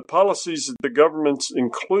 And the policies that the governments,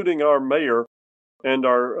 including our mayor and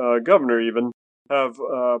our governor even, have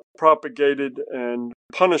propagated and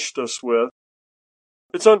punished us with,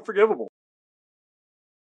 it's unforgivable.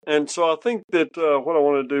 And so I think that what I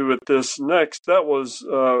want to do with this next, that was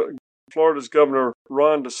Florida's Governor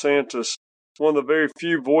Ron DeSantis, one of the very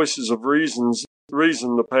few voices of reason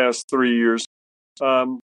the past 3 years.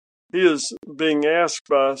 He is being asked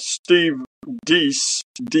by Steve Dease,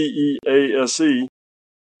 D-E-A-S-E,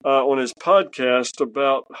 on his podcast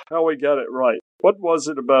about how he got it right. What was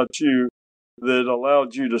it about you that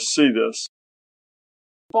allowed you to see this?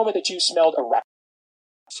 The moment that you smelled a rat.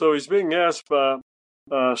 So he's being asked by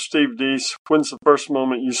Steve Dease, when's the first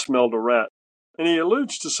moment you smelled a rat? And he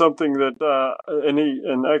alludes to something that,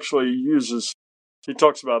 he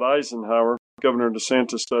talks about Eisenhower, Governor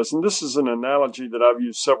DeSantis does, and this is an analogy that I've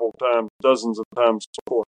used several times, dozens of times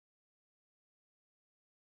before.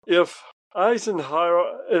 If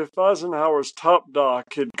Eisenhower's top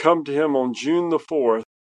doc had come to him on June the 4th,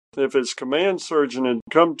 if his command surgeon had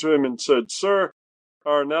come to him and said, "Sir,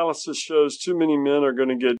 our analysis shows too many men are going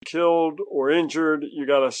to get killed or injured, you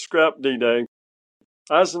got to scrap D-Day,"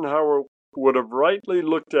 Eisenhower would have rightly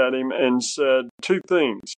looked at him and said two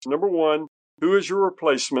things. Number one, who is your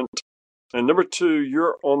replacement? And number two,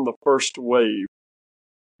 you're on the first wave.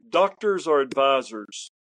 Doctors are advisors.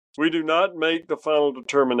 We do not make the final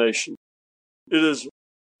determination. It is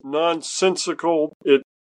nonsensical.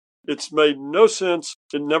 It's made no sense.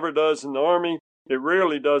 It never does in the Army. It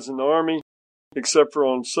rarely does in the Army, except for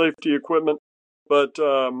on safety equipment. But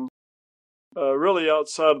really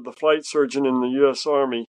outside of the flight surgeon in the U.S.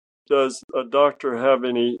 Army, does a doctor have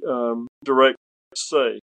any direct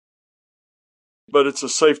say? But it's a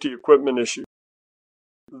safety equipment issue.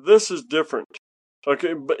 This is different.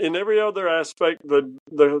 Okay, but in every other aspect,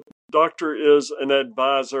 the doctor is an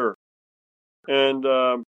advisor. And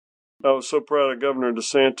I was so proud of Governor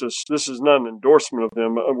DeSantis. This is not an endorsement of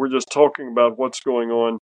him. We're just talking about what's going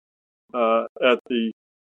on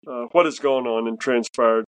what has gone on and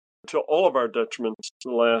transpired to all of our detriments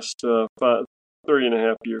the last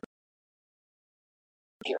 3.5 years.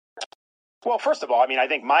 Well, first of all, I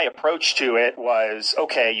think my approach to it was,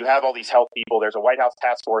 okay, you have all these health people. There's a White House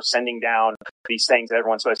task force sending down these things that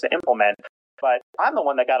everyone's supposed to implement. But I'm the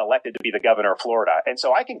one that got elected to be the governor of Florida. And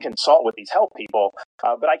so I can consult with these health people,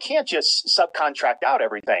 but I can't just subcontract out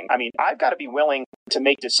everything. I've got to be willing to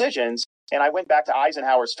make decisions. And I went back to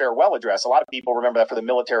Eisenhower's farewell address. A lot of people remember that for the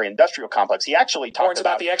military-industrial complex. He actually talked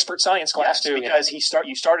about the expert science class, too. Because you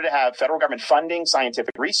started to have federal government funding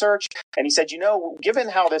scientific research. And he said, given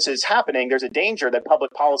how this is happening, there's a danger that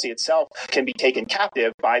public policy itself can be taken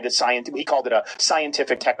captive by the he called it a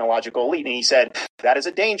scientific technological elite. And he said, that is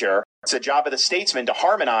a danger. It's the job of the statesman to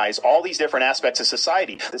harmonize all these different aspects of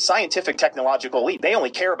society. The scientific technological elite, they only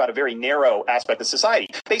care about a very narrow aspect of society.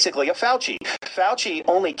 Basically, a Fauci. Fauci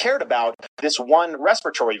only cared about this one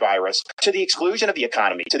respiratory virus to the exclusion of the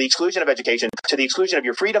economy, to the exclusion of education, to the exclusion of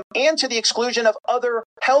your freedom, and to the exclusion of other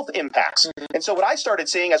health impacts. Mm-hmm. And so what I started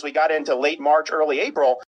seeing as we got into late March, early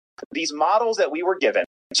April, these models that we were given.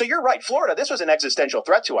 So you're right, Florida, this was an existential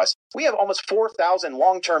threat to us. We have almost 4,000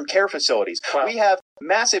 long-term care facilities. Wow. We have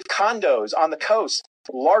massive condos on the coast,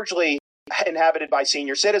 largely inhabited by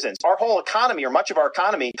senior citizens. Our whole economy, or much of our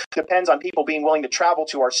economy, depends on people being willing to travel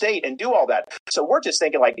to our state and do all that. So we're just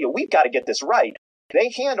thinking we've got to get this right.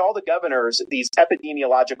 they hand all the governors these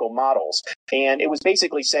epidemiological models. And it was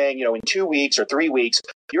basically saying, in 2 weeks or 3 weeks,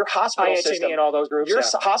 your hospital system and all those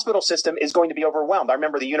groups, hospital system is going to be overwhelmed. I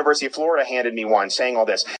remember the University of Florida handed me one saying all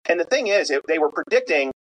this. And the thing is, they were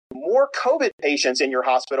predicting more COVID patients in your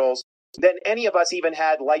hospitals than any of us even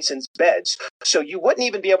had licensed beds. So you wouldn't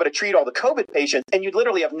even be able to treat all the COVID patients, and you'd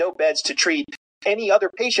literally have no beds to treat any other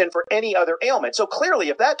patient for any other ailment. So clearly,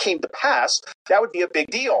 if that came to pass, that would be a big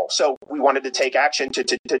deal. So we wanted to take action to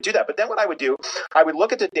do that. But then what I would do, I would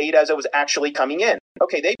look at the data as it was actually coming in.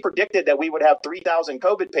 Okay, they predicted that we would have 3,000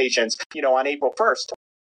 COVID patients, on April 1st.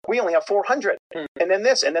 We only have 400, and then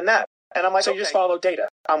this, and then that. And I'm like, so you just follow data.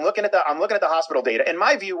 I'm looking at the hospital data. And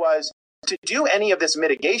my view was to do any of this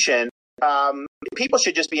mitigation, people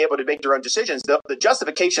should just be able to make their own decisions. The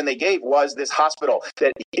justification they gave was this hospital,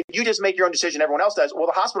 that if you just make your own decision, everyone else does, well,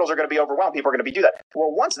 the hospitals are going to be overwhelmed. People are going to do that.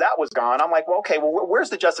 Well, once that was gone, I'm like, well, okay, well, where's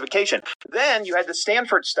the justification? Then you had the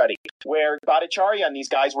Stanford study where Bhattacharya and these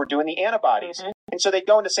guys were doing the antibodies. Mm-hmm. And so they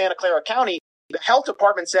go into Santa Clara County. The health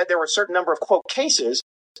department said there were a certain number of, quote, cases,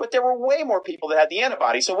 but there were way more people that had the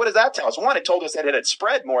antibody. So what does that tell us? One, it told us that it had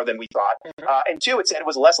spread more than we thought. And two, it said it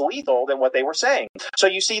was less lethal than what they were saying. So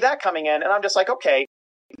you see that coming in, and I'm just like, okay,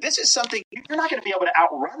 this is something, you're not going to be able to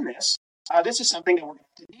outrun this. This is something that we're going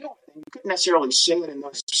to have to deal with. And you couldn't necessarily say it in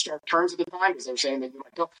those stark terms at the time because they were saying that you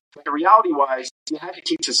might go. But the reality was you had to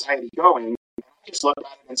keep society going. And I just looked at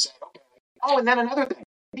it and said, okay. Oh, and then another thing.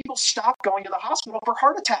 People stopped going to the hospital for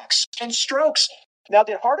heart attacks and strokes. Now,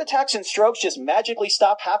 did heart attacks and strokes just magically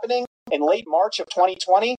stop happening in late March of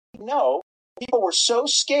 2020? No. People were so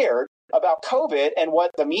scared about COVID and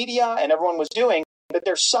what the media and everyone was doing that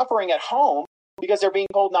they're suffering at home because they're being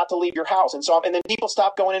told not to leave your house. And then people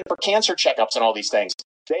stopped going in for cancer checkups and all these things.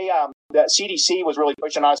 The CDC was really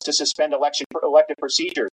pushing us to suspend elective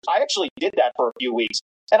procedures. I actually did that for a few weeks.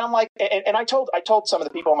 And I'm like, and I told some of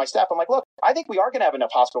the people on my staff, I'm like, look, I think we are going to have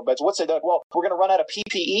enough hospital beds. What's it? Well, we're going to run out of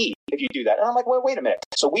PPE if you do that. And I'm like, well, wait a minute.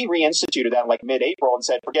 So we reinstituted that in like mid-April and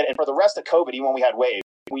said, forget it. And for the rest of COVID, even when we had waves,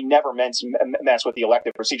 we never mess with the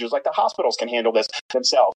elective procedures. Like the hospitals can handle this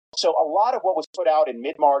themselves. So a lot of what was put out in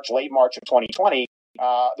mid-March, late March of 2020,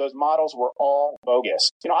 those models were all bogus.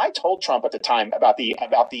 I told Trump at the time about the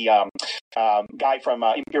guy from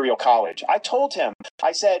Imperial College. I told him,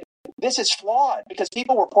 I said, this is flawed because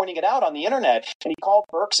people were pointing it out on the internet. And he called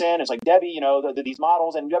Birx in. It's like, Debbie, these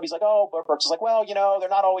models. And Debbie's like, oh, but Birx is like, well, they're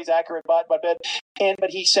not always accurate, but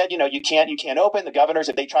he said, you can't open. The governors,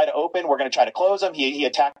 if they try to open, we're going to try to close them. He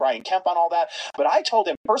attacked Brian Kemp on all that. But I told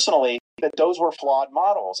him personally that those were flawed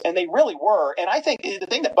models, and they really were. And I think the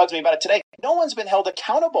thing that bugs me about it today, no one's been held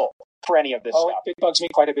accountable for any of this stuff. It bugs me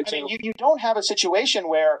quite a bit too. You don't have a situation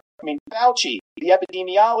where, Fauci, the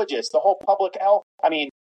epidemiologist, the whole public health,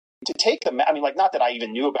 to take them, not that I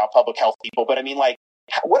even knew about public health people, but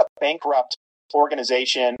what a bankrupt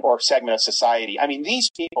organization or segment of society.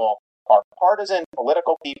 These people are partisan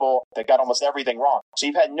political people that got almost everything wrong. So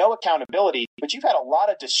you've had no accountability, but you've had a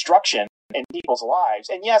lot of destruction in people's lives.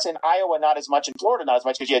 And yes, in Iowa, not as much, in Florida, not as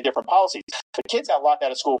much because you had different policies. But kids got locked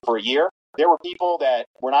out of school for a year. There were people that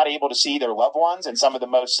were not able to see their loved ones in some of the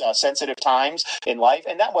most sensitive times in life.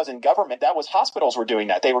 And that wasn't government. That was hospitals were doing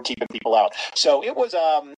that. They were keeping people out. So it was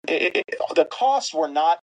the costs were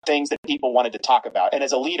not things that people wanted to talk about. And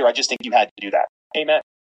as a leader, I just think you had to do that. Amen.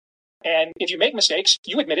 And if you make mistakes,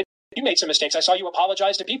 you admit it. You made some mistakes. I saw you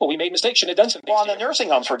apologize to people. We made mistakes. Shouldn't have done some things. Well, on the nursing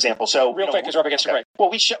homes, for example. So real quick, because we're up against the break. Well,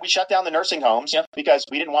 we shut down the nursing homes because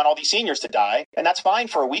we didn't want all these seniors to die. And that's fine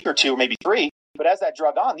for a week or two, maybe 3. But as that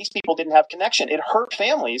drug on, these people didn't have connection. It hurt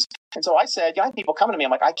families. And so I said, I have people coming to me.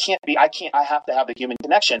 I'm like, I have to have the human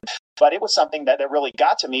connection. But it was something that really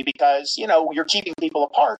got to me because, you're keeping people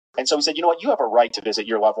apart. And so we said, you know what, you have a right to visit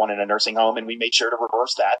your loved one in a nursing home. And we made sure to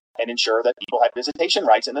reverse that and ensure that people had visitation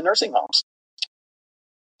rights in the nursing homes.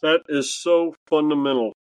 That is so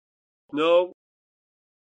fundamental. No,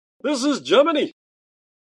 this is Germany.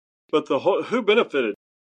 But who benefited?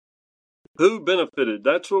 Who benefited?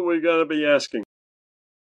 That's what we got to be asking.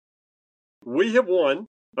 We have won.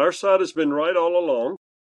 Our side has been right all along.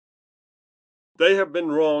 They have been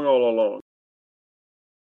wrong all along.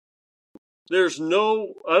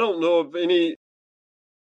 I don't know of anything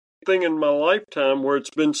in my lifetime where it's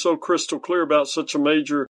been so crystal clear about such a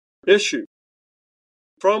major issue.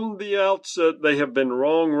 From the outset, they have been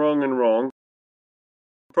wrong, and wrong.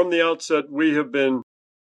 From the outset, we have been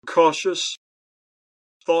cautious,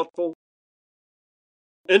 thoughtful,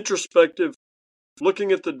 introspective,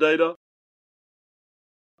 looking at the data.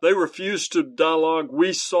 They refused to dialogue.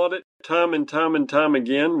 We sought it time and time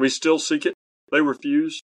again. We still seek it. They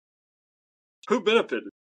refused. Who benefited?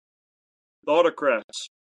 The autocrats.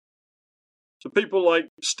 So people like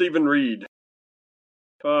Stephen Reed,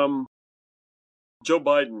 Joe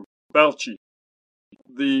Biden, Fauci,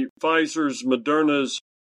 the Pfizer's, Moderna's,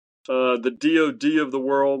 the DOD of the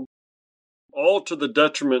world, all to the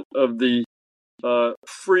detriment of the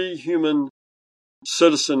free human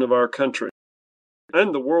citizen of our country.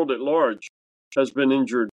 And the world at large has been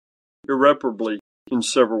injured irreparably in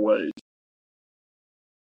several ways.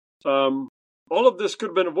 All of this could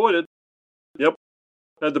have been avoided. Yep.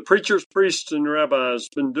 Had the preachers, priests, and rabbis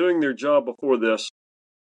been doing their job before this,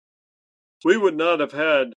 we would not have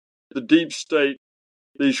had the deep state,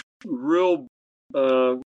 these real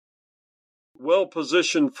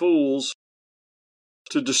well-positioned fools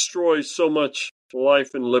to destroy so much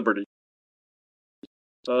life and liberty.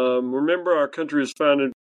 Remember, our country is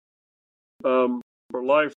founded for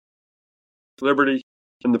life, liberty,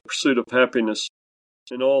 and the pursuit of happiness.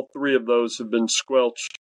 And all three of those have been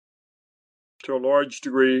squelched to a large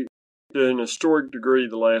degree, to an historic degree,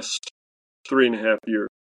 the last 3.5 years.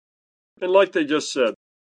 And like they just said,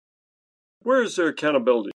 where is their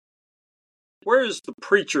accountability? Where is the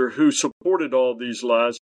preacher who supported all these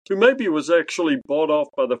lies, who maybe was actually bought off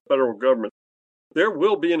by the federal government? There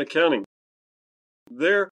will be an accounting.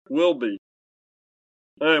 There will be.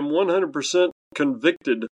 I am 100%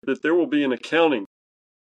 convicted that there will be an accounting.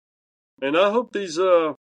 And I hope these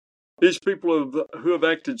people who have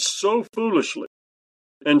acted so foolishly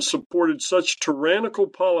and supported such tyrannical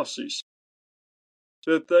policies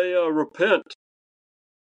that they repent.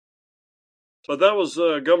 But that was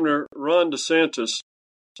Governor Ron DeSantis,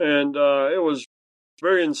 and it was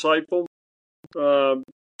very insightful.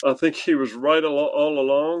 I think he was right all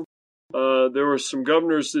along. There were some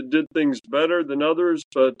governors that did things better than others,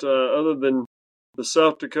 but other than the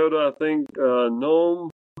South Dakota, I think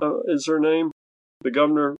Noem is her name, the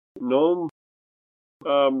governor Noem.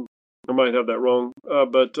 I might have that wrong,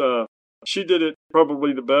 but she did it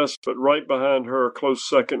probably the best. But right behind her, a close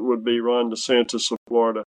second would be Ron DeSantis of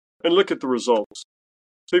Florida. And look at the results.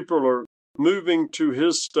 People are moving to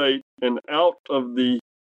his state and out of the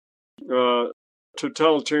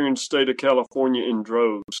totalitarian state of California in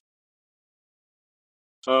droves.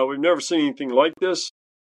 We've never seen anything like this.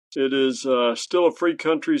 It is still a free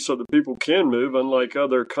country so that people can move, unlike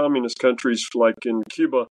other communist countries like in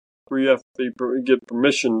Cuba, where you have to get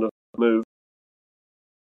permission to move,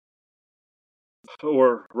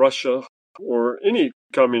 or Russia, or any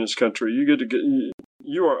communist country.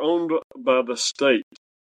 You are owned by the state.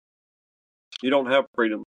 You don't have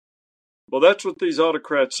freedom. Well, that's what these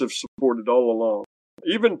autocrats have supported all along.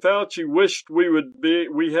 Even Fauci wished we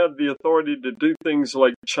had the authority to do things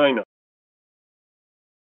like China,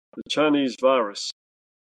 the Chinese virus.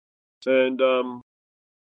 And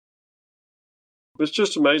it's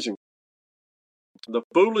just amazing. The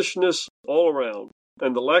foolishness all around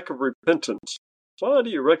and the lack of repentance. Why do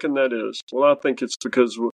you reckon that is? Well, I think it's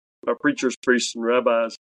because our preachers, priests, and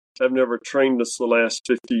rabbis have never trained us the last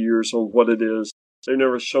 50 years on what it is. They've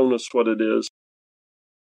never shown us what it is.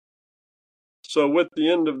 So with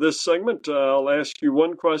the end of this segment, I'll ask you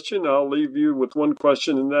one question. I'll leave you with one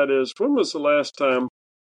question, and that is, when was the last time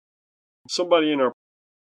somebody in our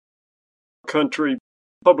country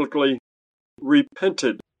publicly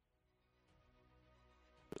repented?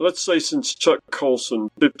 Let's say since Chuck Colson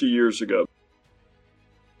 50 years ago.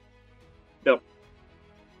 Yep.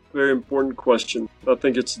 Very important question. I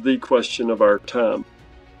think it's the question of our time.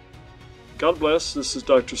 God bless. This is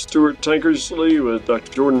Dr. Stuart Tankersley with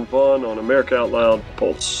Dr. Jordan Vaughn on America Out Loud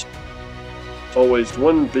Pulse. Always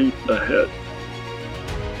one beat ahead.